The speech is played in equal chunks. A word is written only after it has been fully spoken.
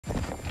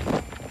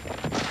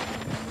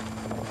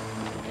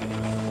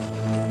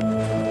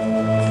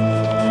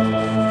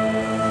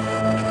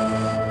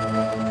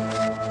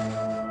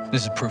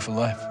This is proof of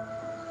life.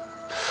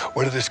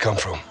 Where did this come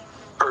from?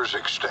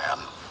 Urzikstan.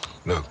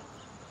 Look,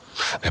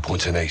 they're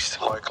pointing east.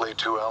 Likely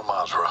to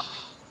Mazrah.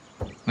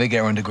 They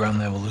get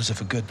underground there, we'll lose it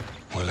for good.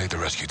 We'll lead the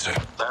rescue team.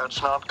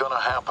 That's not gonna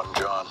happen,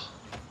 John.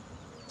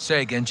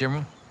 Say again,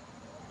 General.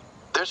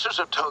 This is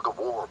a tug of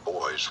war,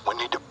 boys. We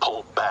need to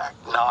pull back,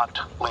 not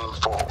lean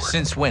forward.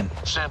 Since when?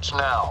 Since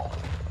now.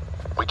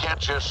 We can't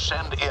just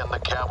send in the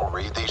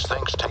cavalry. These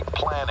things take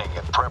planning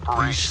and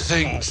preparation. These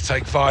things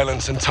take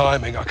violence and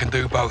timing. I can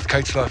do both.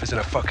 Kate's life is in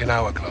a fucking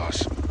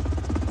hourglass.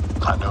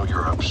 I know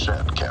you're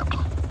upset, Captain.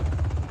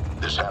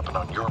 This happened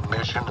on your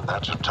mission, and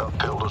that's a tough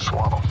pill to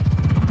swallow.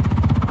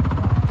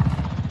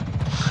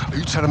 Are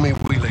you telling me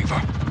we leave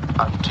her?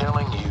 I'm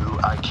telling you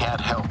I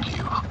can't help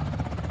you,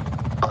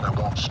 but I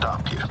won't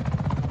stop you.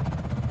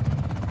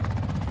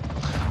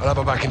 I'll have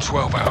her back in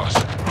 12 hours.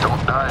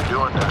 Don't die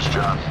doing this,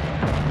 John.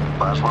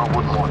 Laswell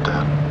wouldn't want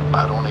that.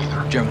 I don't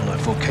either. General, I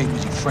thought Kate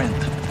was your friend.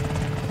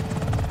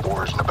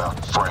 War isn't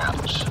about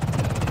friends.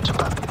 It's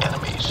about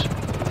enemies.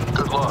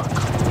 Good luck.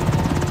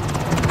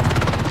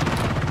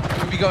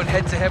 We'll be going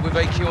head-to-head with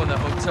AQ on that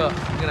hotel.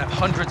 We're gonna have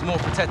hundreds more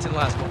protecting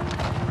Laswell.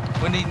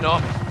 We need an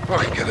army.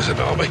 I can get us an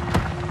army.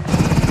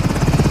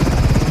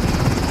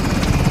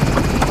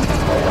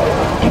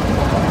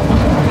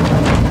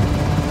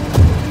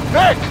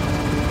 Nick!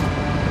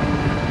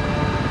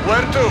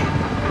 Where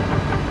to?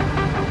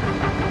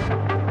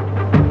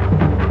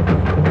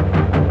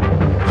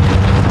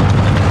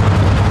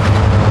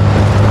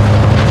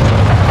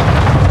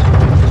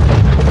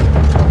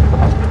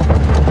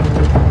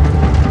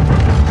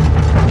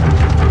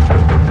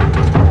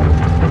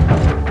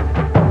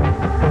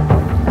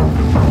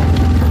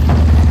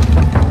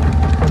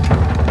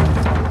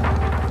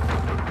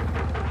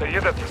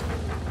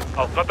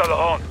 Al-Qatala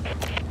هون.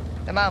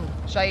 تمام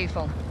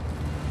شايفهم.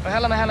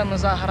 وهلا مهلا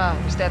مظاهرة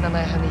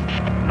استاذنا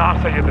هنيك.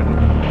 نعم سيدتي.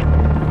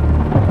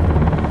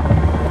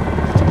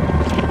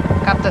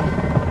 Captain,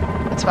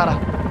 it's Farah.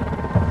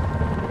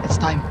 It's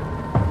time.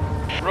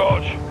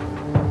 Raj,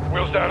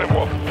 wheels down and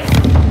walk.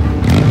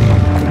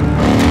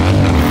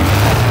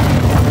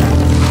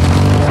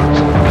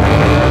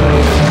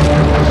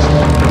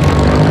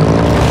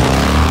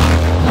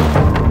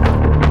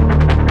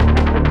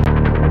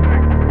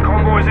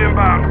 Convoy's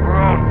inbound. We're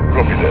on.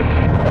 Copy that.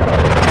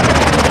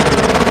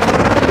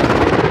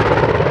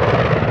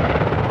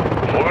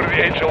 Over the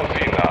HLZ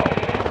now.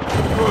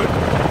 Good.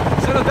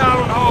 Settle down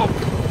on home.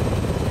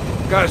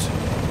 Guys,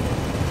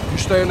 you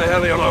stay in the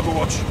heli on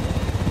Overwatch.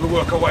 We'll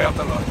work our way up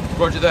the line.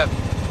 Roger that.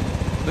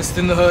 List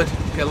in the hood.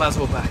 Get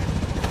Laswell back.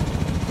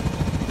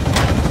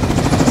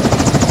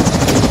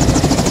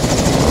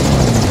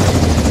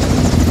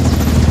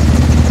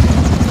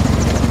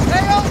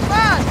 Hey, old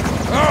man!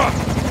 Ah!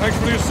 Thanks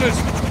for the assist.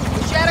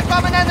 We share a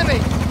common enemy.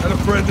 And a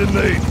friend in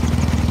need.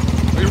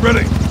 Are you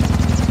ready?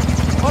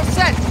 All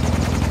set.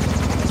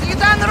 See you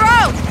down the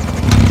road.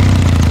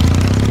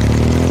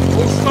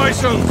 All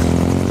stations.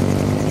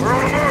 We're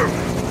on the move.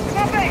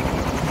 Copy.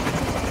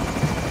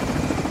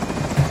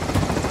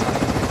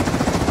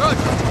 Good.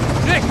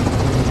 Nick!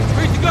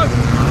 Ready to go!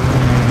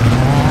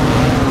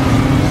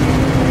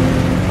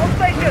 All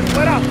stations,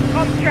 we're up.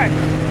 Comms check.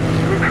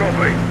 Good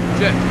copy.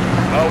 Jet.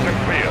 How's it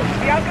clear?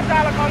 The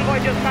Al-Qatala convoy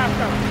just passed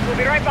us. We'll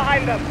be right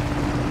behind them.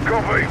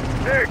 Copy.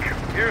 Nick,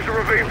 use the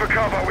ravine for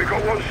cover. We've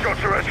got one shot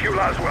to rescue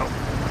Laswell.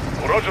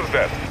 Roger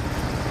that.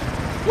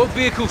 What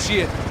vehicle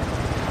she in?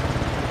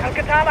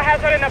 Al-Qatala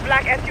has her in a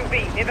black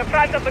SUV, in the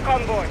front of the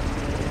convoy.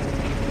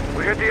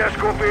 We hit the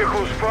escort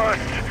vehicles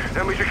first,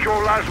 then we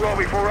secure Laswell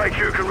before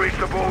AQ can reach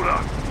the border.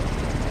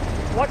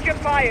 Watch your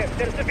fire.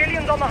 There are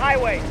civilians on the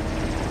highway.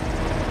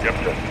 Yes,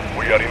 sir.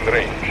 We are in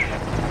range.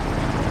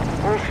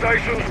 All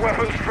stations,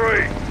 weapons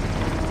free.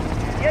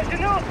 Yes, you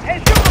know. Hey,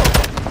 Juno!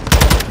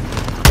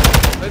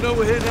 They know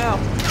we're here now.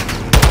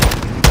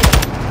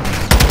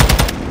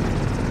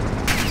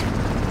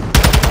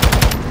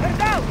 They're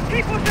down!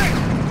 Keep pushing!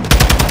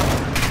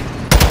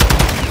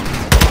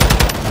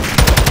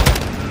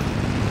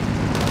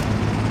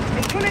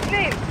 كل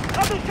اثنين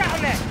خذوا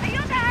الشحنة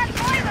أيها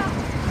القائدة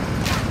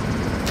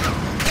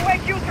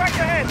AQ track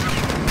ahead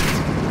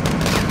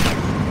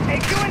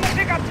AQ in the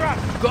pickup truck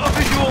Got a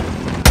visual.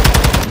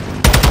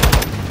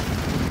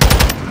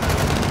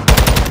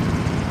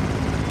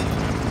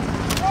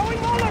 Throwing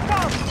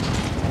Molotov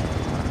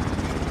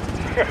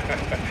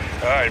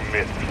I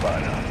missed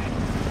fire.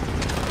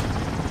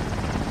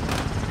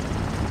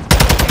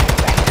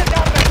 Exit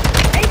Dublin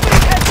 8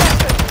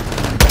 seconds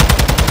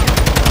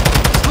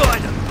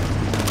Slider.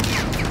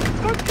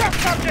 Good truck,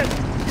 Sergeant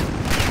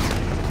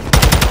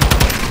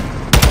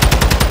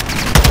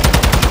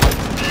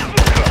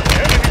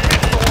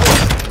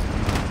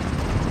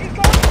He's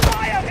going to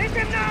fire! Hit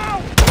him now!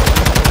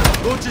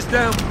 Launch is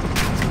down.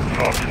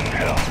 Fucking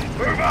hell.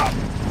 Move up!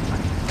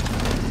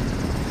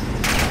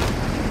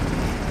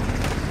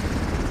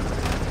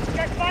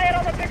 Get fire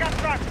on the pickup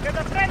truck! There's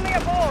a friendly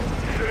aboard!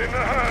 Sit in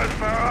the herd,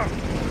 Farah.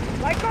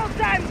 Like old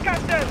times,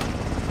 Captain!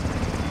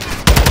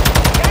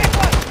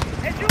 Jaguar!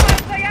 Ejua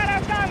السيارة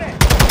الثانية!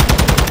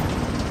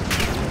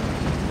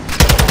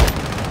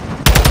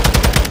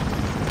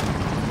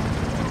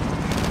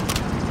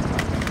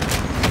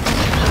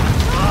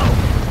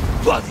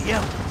 Bloody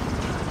hell!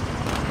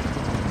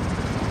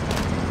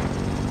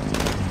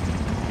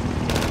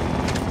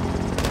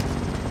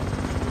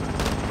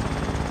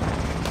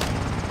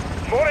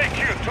 More AQ,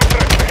 2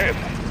 tracks ahead.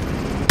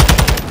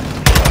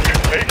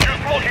 AQ's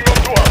blocking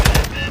onto us.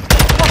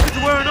 Fuckers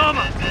are wearing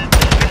armor!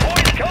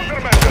 Deploying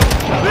countermeasures.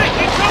 Nick,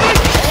 incoming!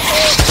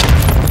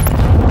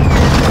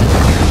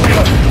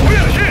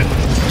 We're hit!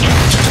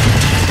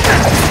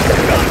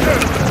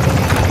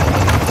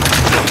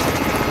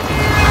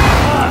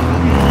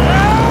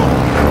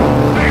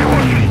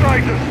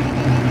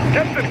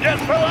 Captain, gas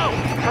fell out!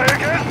 Say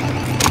again?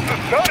 The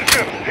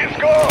sergeant! He's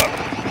gone!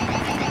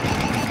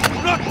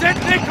 I'm not dead,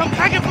 Nick! I'm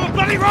hanging from a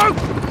bloody rope!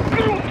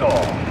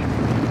 Brutal!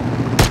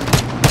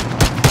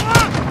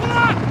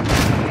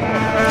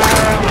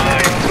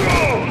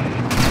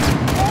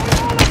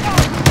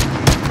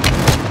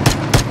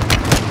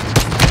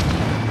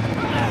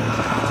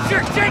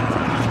 Shit!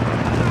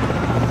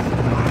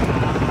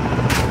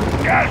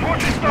 Gas,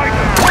 watch his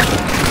sniper!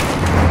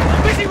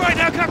 I'm busy right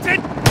now,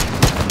 Captain!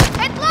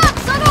 اطلاق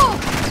صاروخ!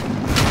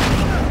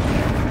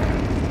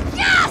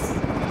 Yes!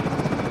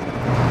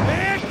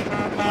 Nick!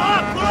 Pull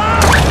up!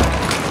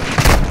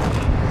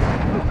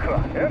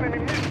 Enemy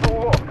missile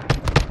lock!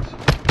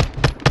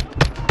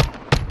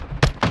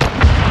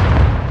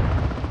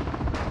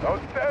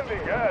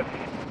 Outstanding, gas!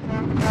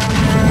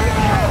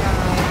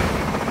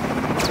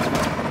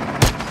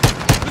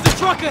 There's a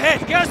truck ahead!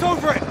 Get us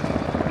over it!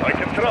 I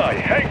can try,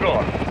 hang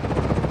on!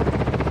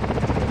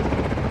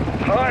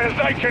 High as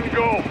I can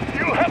go!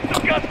 You have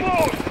to get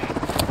close!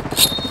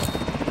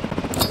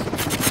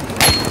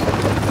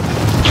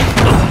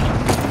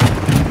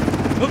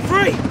 I'm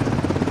free!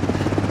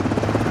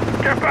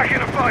 Get back in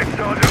the fight,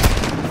 Sergeant!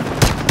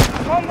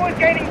 Convoy's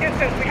gaining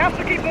distance. We have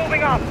to keep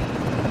moving up.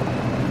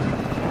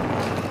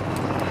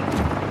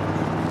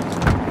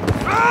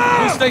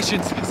 All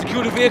stations,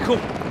 secure the vehicle.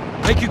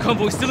 AQ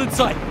convoy still in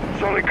sight.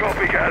 Solid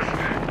copy, gas.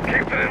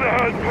 Keep it in the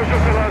herd and push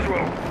up to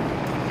Laswell.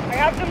 I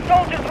have some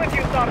soldiers with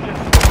you, Sergeant.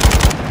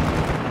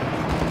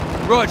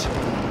 Rog,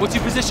 what's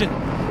your position?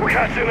 We're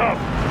catching up.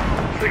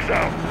 6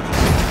 out.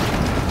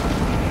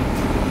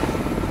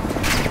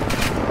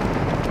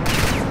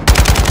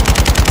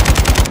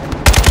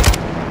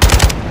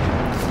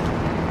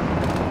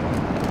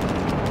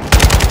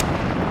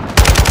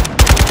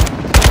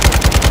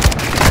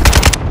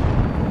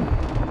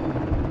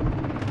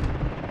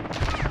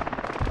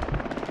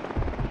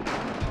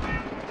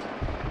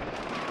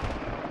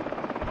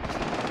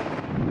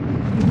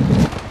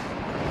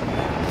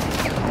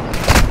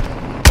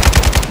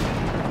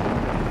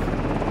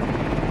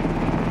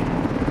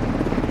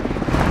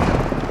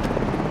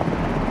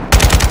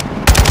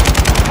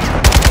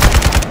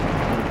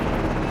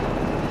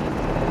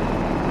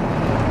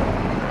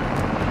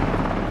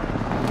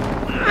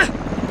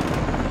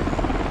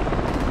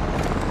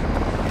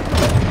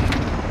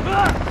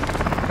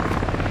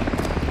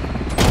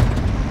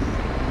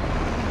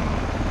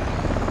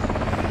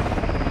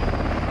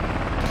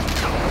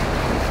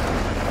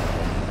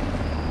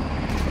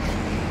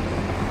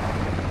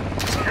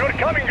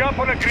 Coming up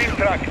on a green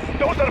truck.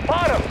 Those are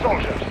Farah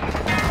soldiers.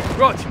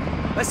 Rog,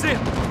 that's it.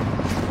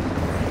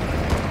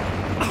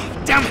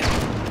 Oh, damn it!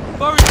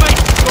 Firing mate,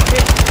 got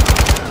hit.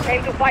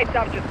 Came to fight,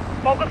 Sergeant.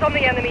 Focus on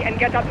the enemy and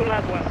get up to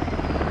Laswell.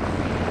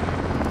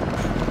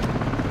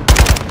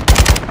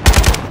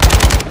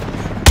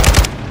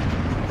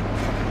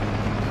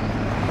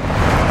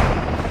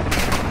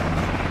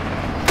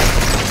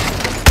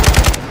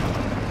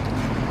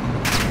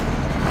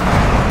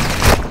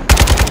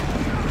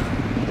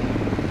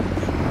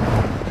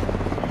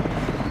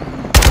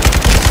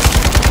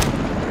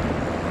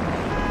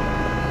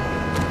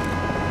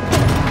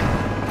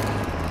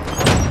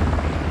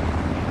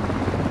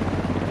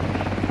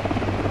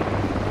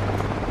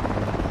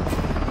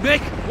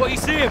 Nick, what you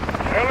see him?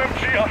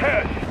 LMG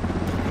ahead.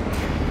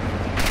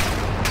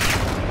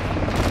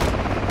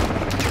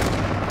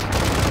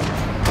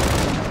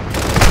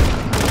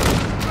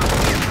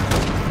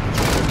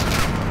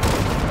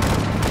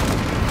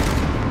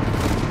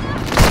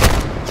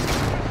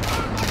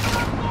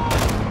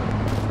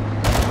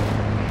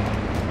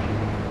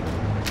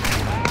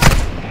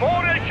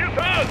 More HESA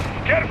Shahed!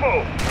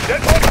 Careful!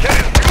 That one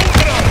carries fuel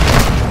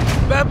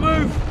grenades! Bad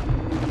move!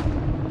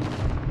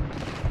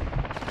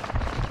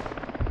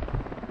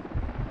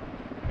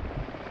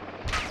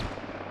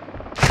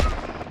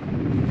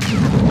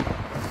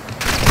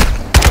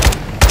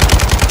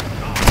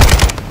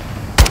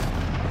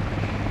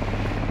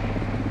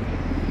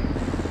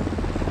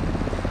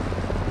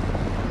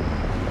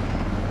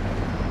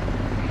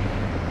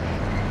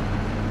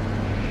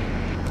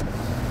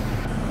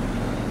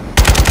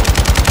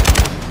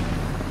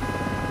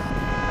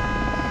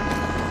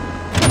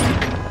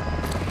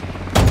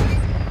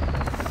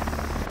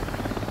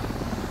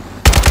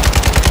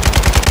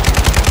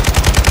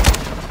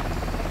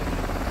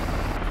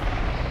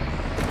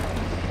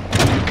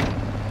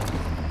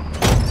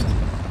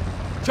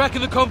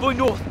 Tracking the convoy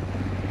north.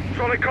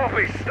 Solid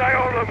copy. Stay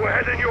on them. We're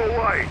heading your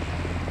way.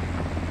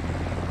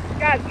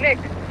 Guys, Nick,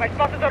 My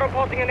spotters are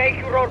reporting an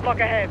AQ roadblock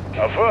ahead.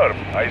 Affirm,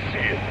 I see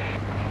it.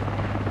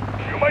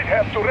 You might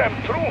have to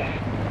ram through.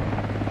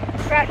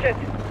 Crash it.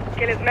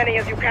 Kill as many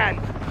as you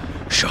can.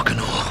 Shock and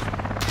awe.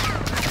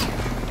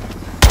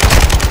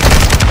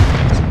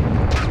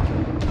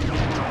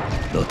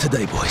 Not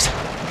today, boys.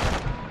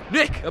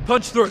 Nick, a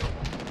punch through.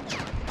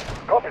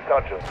 Copy,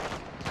 Sergeant.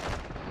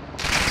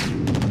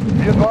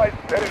 Be advised,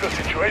 there is a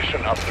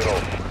situation after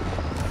all.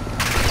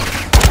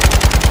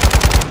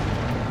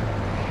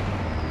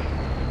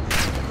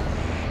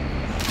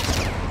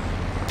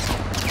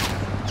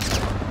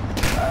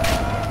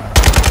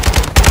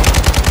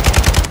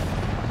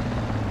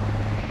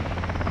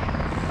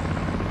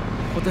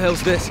 What the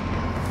hell's this?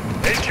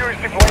 HQ is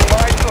deploying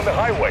mines on the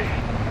highway.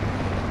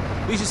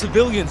 These are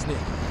civilians, Nick.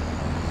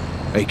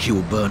 AQ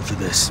will burn for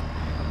this.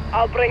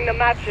 I'll bring the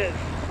matches.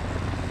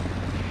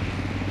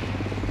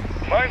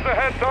 Mines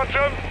ahead,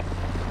 Sergeant.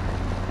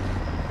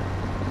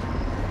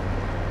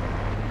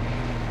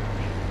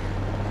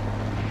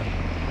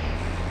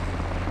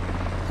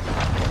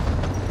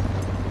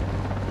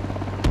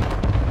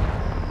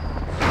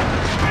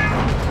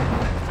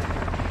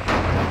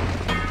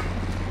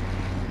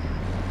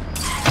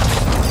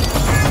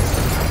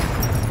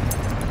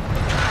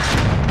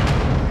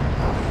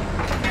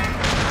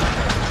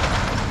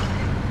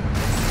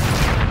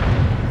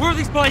 Where are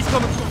these bodies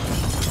coming from?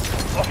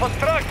 Off a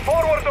track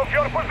forward of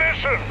your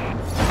position.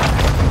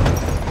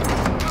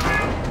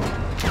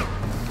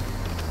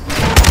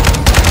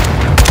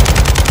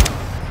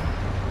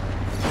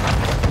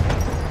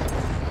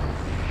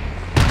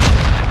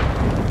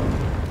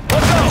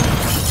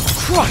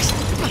 Christ!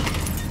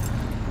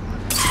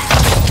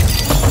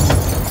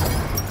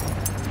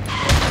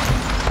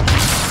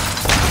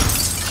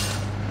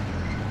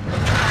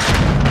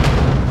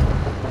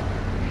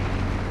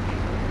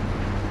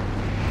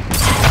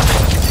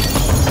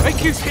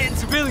 AQ's hitting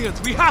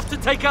civilians. We have to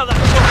take out that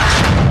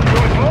truck.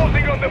 You're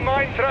closing on the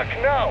mine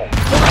track now.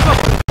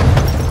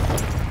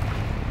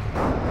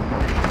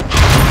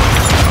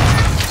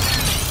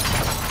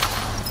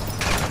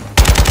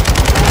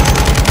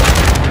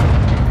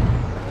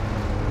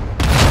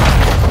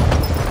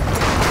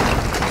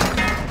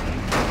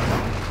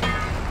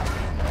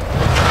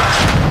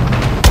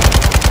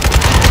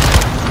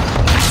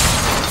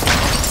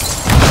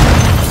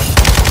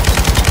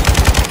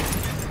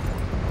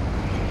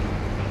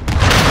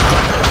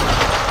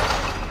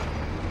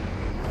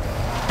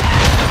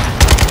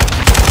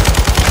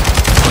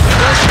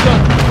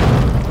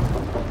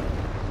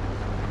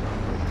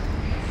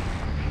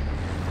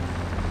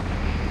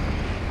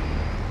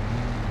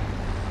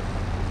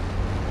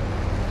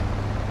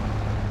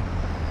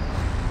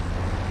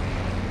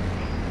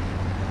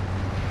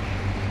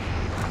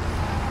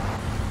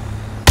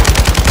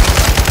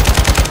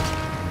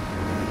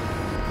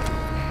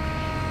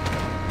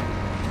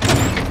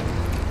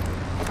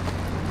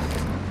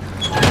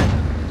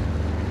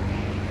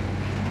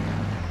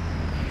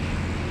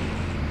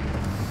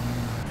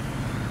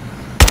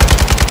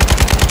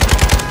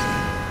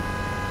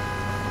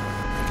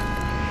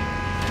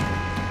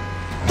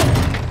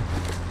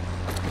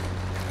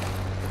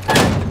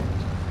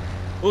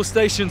 All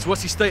stations,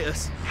 what's your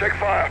status? Check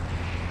fire.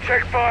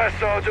 Check fire,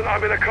 Sergeant.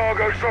 I'm in a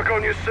cargo truck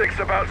on your 6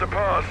 about to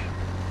pass.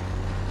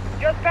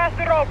 Just past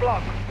the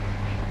roadblock.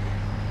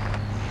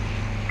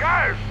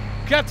 Guys!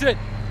 Captain!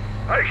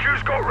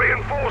 HQ's got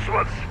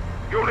reinforcements.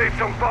 You'll need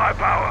some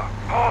firepower.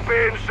 Hop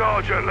in,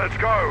 Sergeant. Let's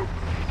go.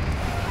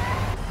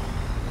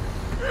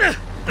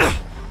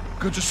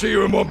 Good to see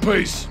you in one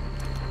piece.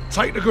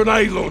 Take the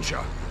grenade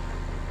launcher.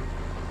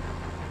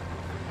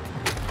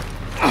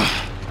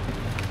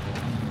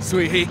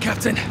 Sweet heat,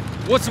 Captain.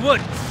 What's the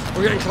word?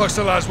 We're getting close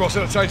to Laswell, so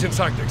they're changing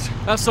tactics.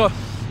 How so?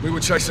 We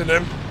were chasing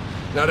them.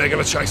 Now they're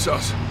gonna chase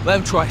us. Let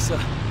them try, sir.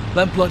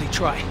 Let them bloody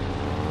try.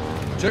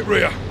 Check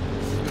rear.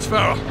 It's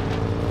Farah.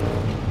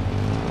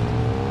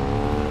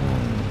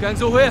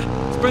 Gang's all here.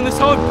 Let's bring this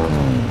home.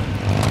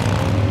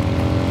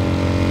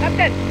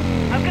 Captain,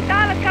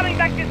 Al-Qatala's coming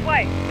back this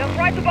way. They'll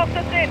try to box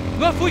us in.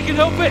 Not if we can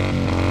help it.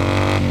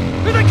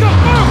 Here they come!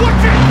 Fire!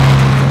 Watch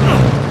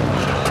it!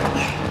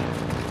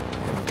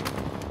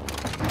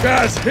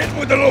 Guys, hit him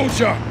with the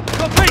launcher!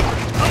 Copy!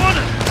 I'm on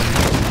it!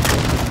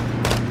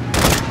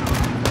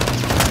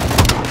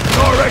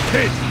 Direct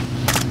hit!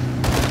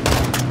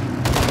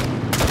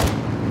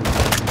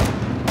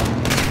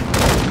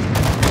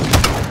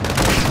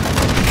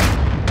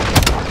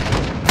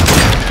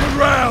 Good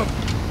round!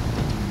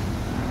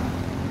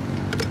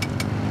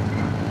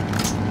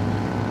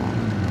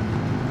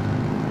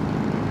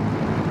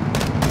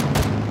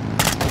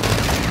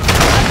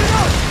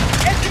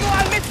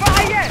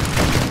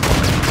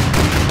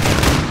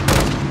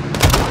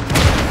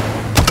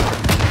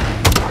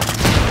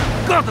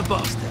 Got the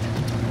bastard!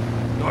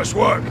 Nice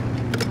work.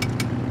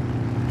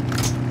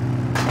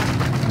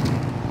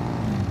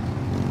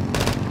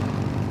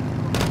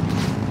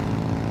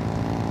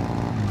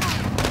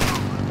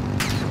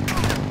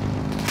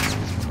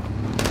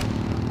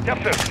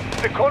 Captain,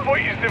 the convoy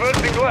is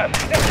diverting left.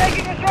 They're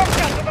taking a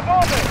shortcut to the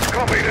border.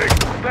 Copy, Nick.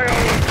 Stay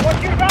on.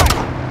 Watch your back.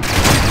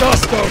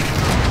 Dust them!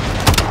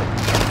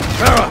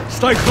 Farah,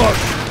 stay close.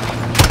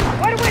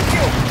 We're with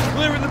you!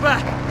 Clear in the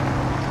back.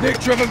 Nick,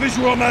 do you have a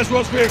visual on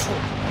Laswell's vehicle?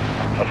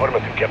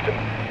 Affirmative, Captain.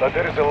 But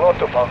there is a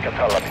lot of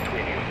Al-Qatala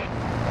between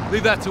you.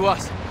 Leave that to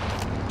us.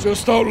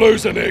 Just don't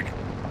lose her, Nick.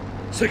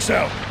 6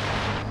 out.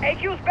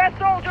 AQ's best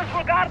soldiers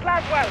will guard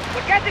Laswell.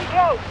 We're getting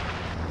close.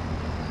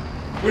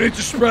 We need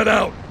to spread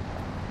out.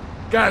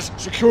 Gaz,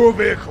 secure a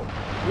vehicle.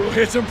 We'll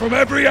hit them from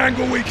every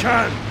angle we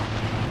can.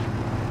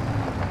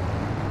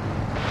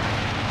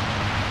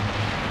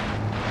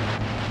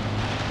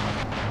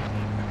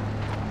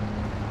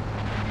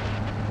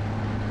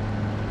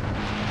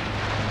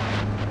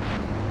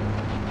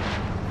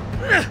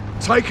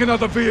 Take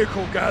another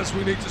vehicle, Gaz.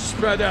 We need to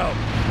spread out.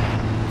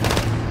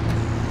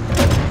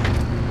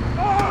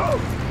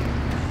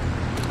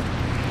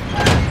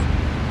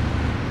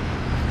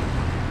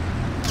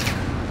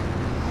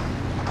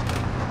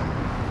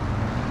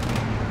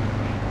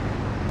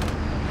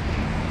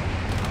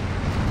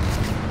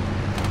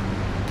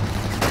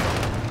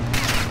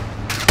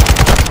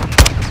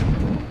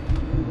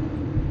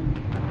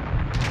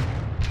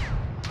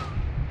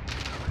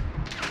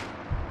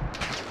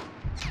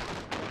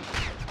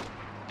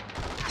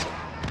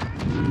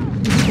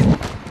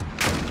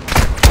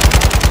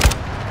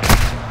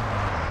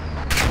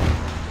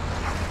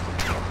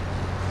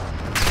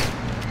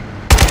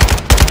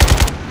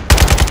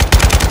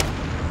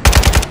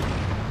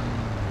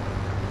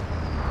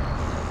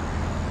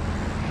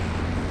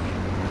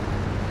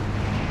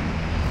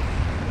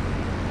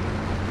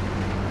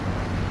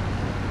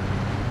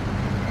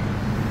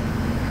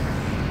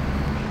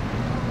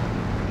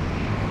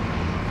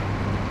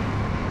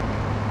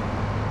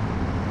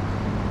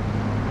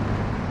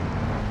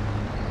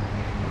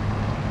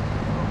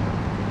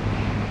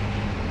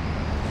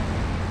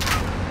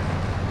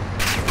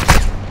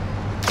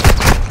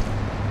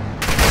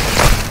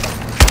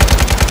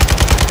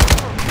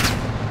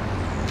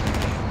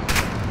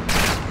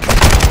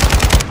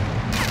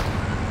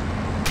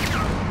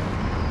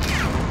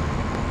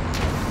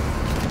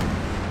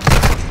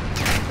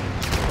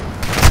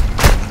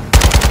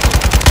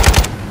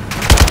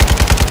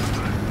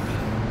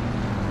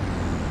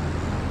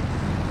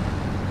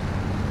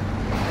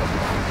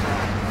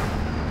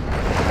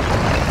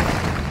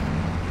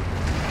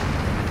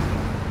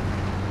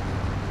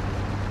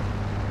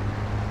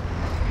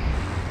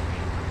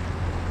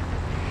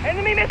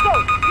 Enemy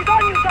missile! He's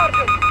on you,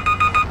 Sergeant!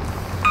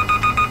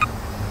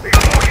 He's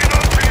looking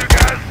up for you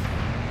guys!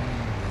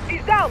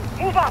 He's down!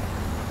 Move up!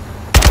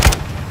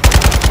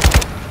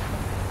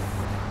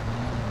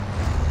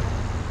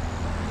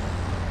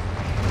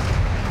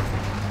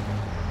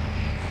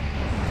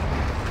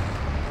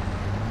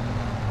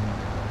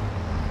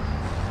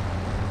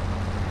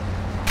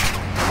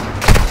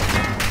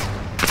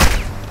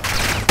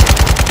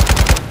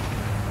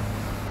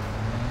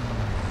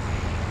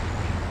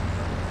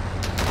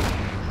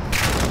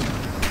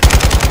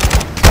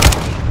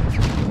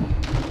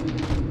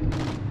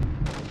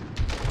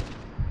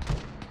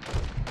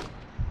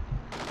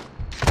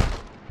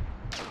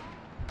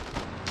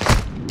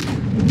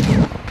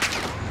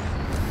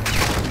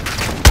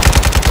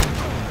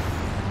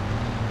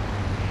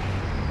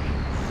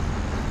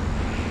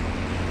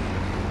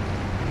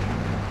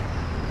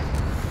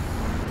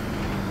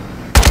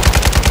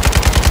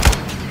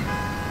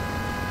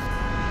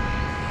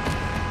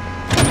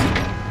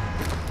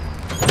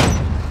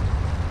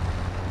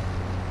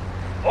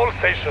 All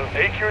stations,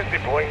 AQ is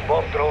deploying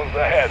bomb drones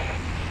ahead.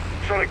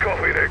 Solid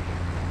copy, Nick.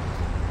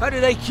 How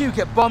did AQ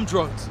get bomb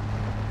drones?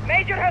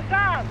 Major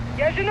Hassan!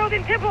 يا جنود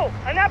انتبهوا!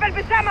 النابل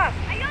بالسما!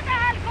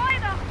 أيها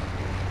القائدة!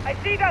 I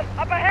see them!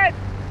 Up ahead!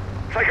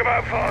 Take them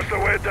out faster,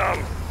 we're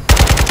done.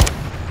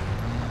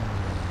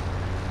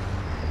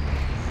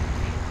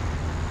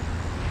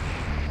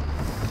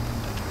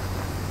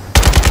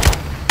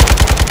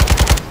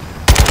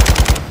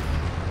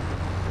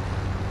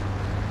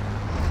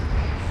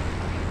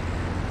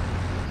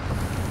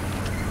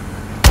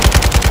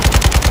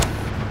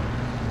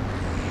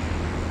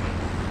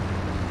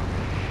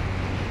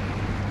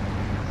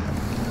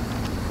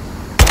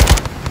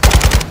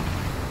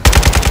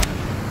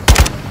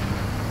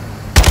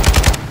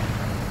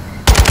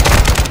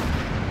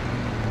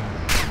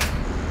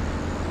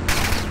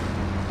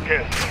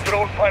 Yes,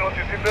 drone pilot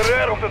is in the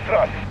rear of the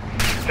truck.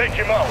 Take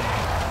him out.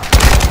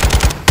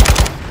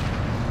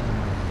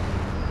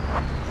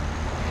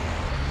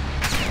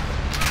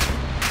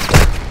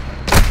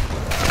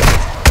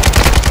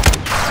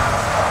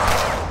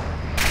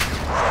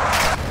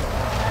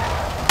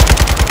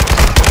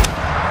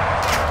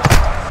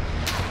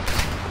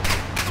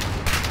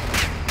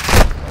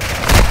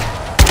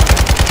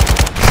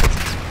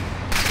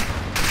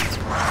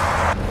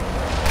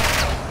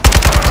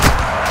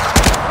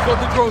 Got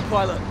the drone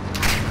pilot.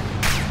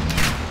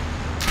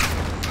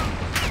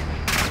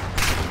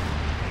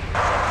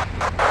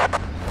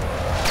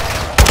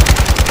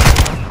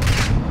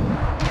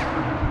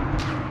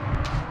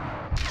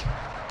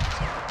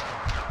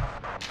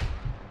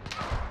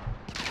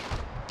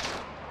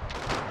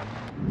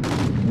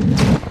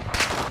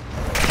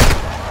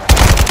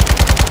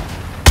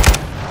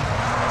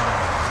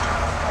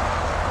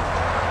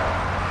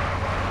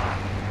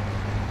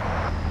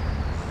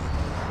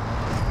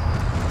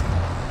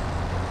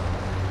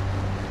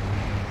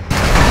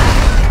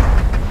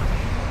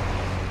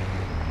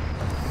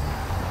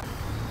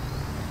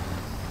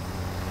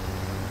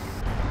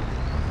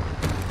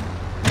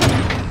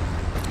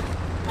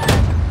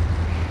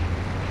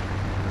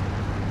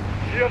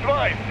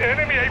 advised,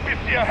 enemy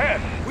APC ahead.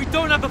 We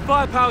don't have the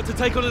firepower to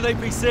take on an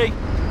APC.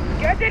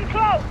 Get in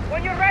close.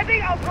 When you're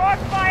ready, I'll cross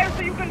fire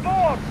so you can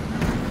board.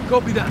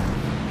 Copy that.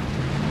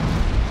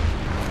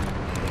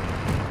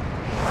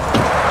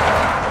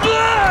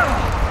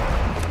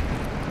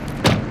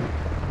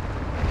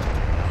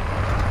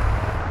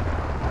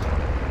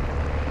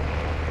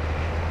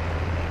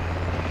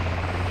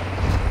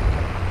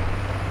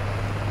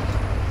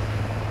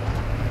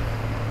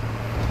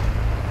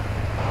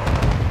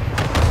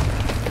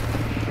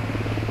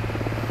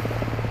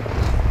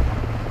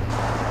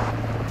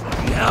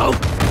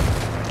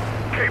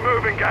 Keep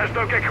moving, guys.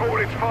 Don't get caught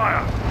in its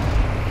fire.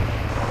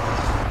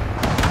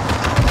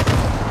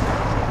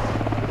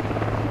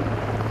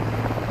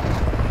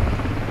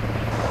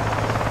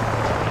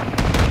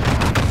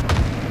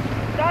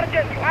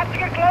 Sergeant, you have to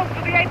get close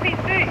to the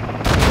APC.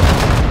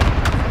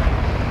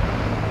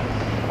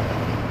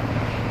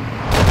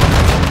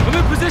 I'm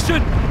in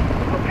position.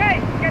 Okay,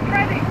 get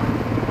ready.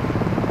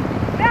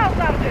 Now,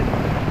 Sergeant.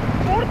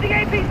 Board the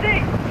APC.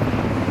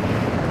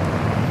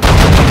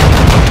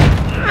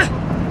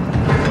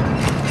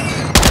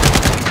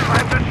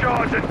 Time to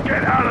charge and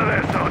get out of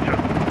there, Sergeant.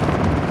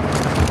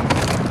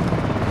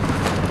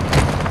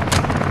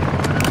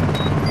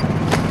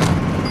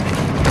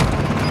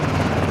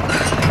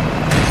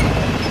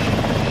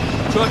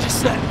 Charge is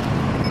set.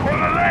 On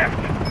the left!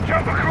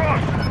 Jump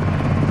across!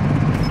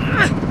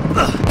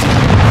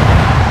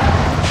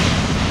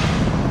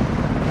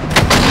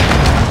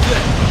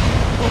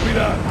 Copy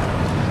that.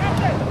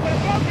 Captain, we're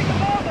approaching the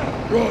border.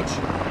 Rog.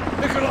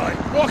 Nikolai,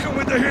 rocking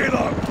with the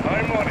helo.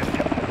 I'm on it,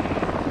 Captain.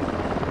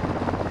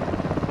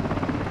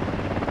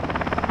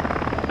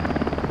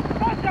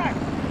 Contact.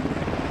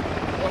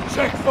 On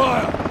check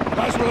fire.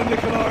 Laswell and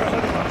Nikolai are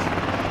ahead of us.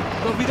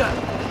 Copy that.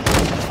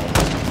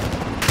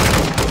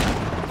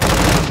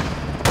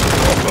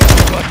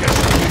 Black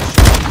SUVs.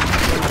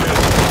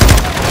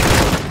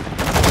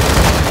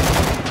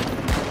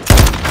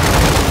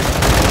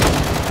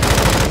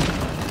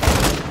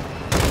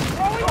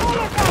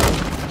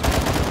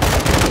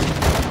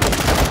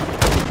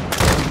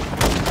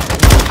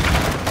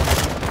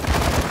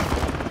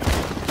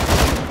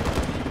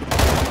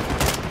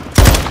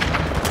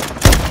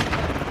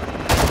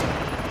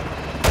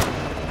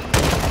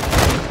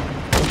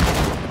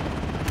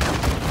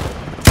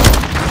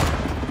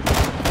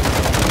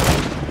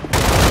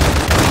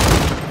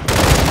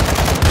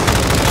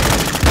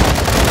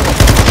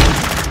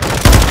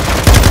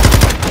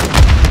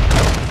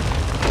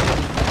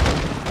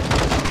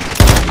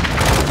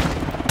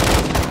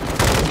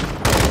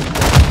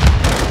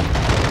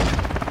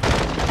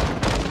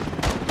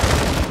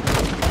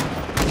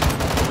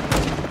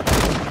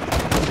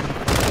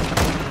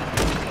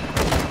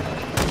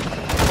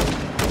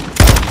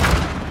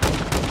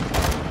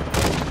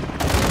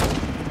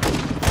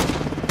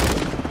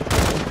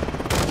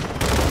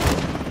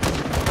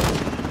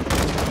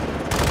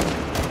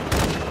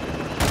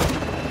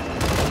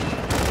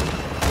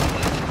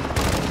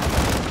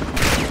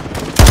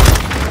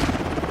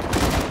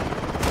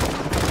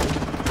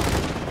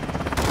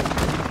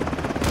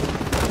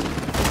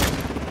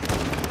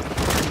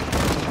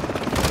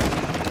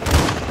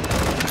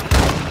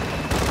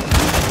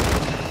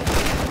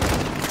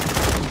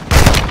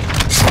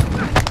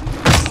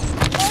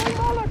 Throwing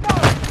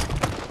Molotov.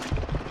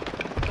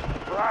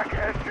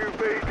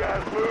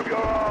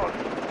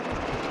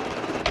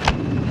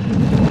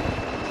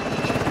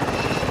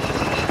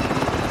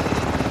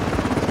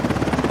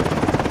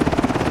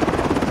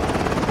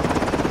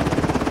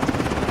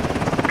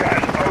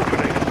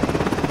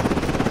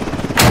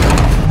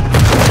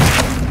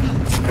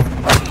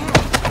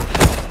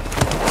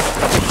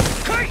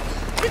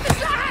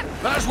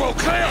 Laswell,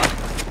 clear!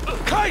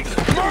 Kate,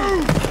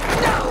 move!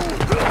 No!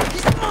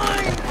 He's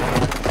mine!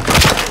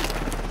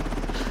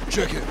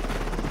 Check it.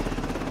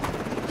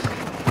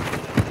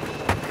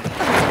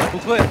 All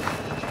clear.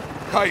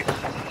 Kate.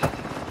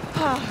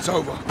 It's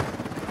over.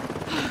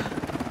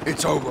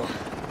 It's over.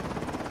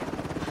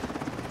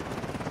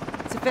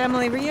 It's a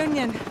family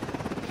reunion.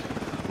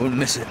 Won't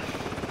miss it.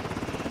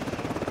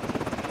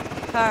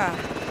 Ah.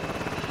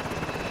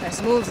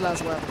 Nice moves,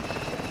 Laswell.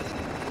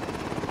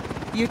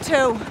 You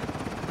too.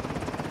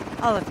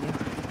 All of you.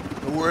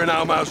 We're in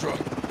Mazrah.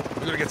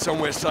 We're gonna get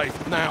somewhere safe,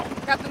 now.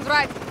 Captain's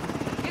right.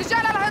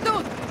 إرجال على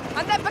الحدود.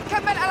 عندنا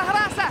بنكمل على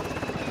الهراسة.